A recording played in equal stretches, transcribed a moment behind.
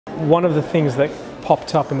One of the things that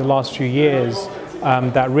popped up in the last few years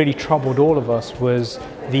that really troubled all of us was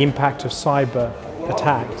the impact of cyber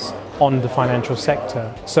attacks on the financial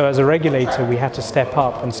sector. So as a regulator, we had to step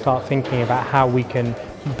up and start thinking about how we can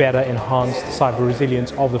better enhance the cyber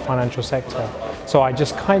resilience of the financial sector. So I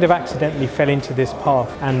just kind of accidentally fell into this path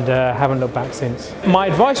and haven't looked back since. My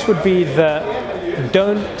advice would be that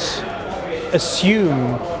don't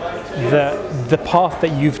assume that the path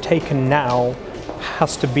that you've taken now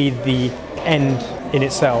has to be the end in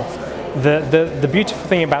itself. The beautiful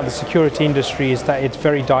thing about the security industry is that it's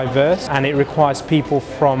very diverse and it requires people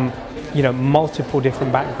from multiple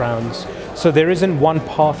different backgrounds. So there isn't one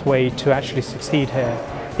pathway to actually succeed here.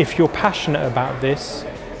 If you're passionate about this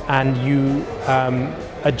and you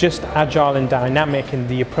are just agile and dynamic in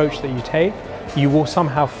the approach that you take, you will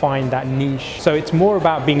somehow find that niche. So it's more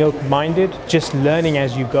about being open-minded, just learning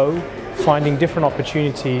as you go, finding different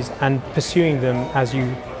opportunities and pursuing them as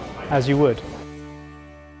you would.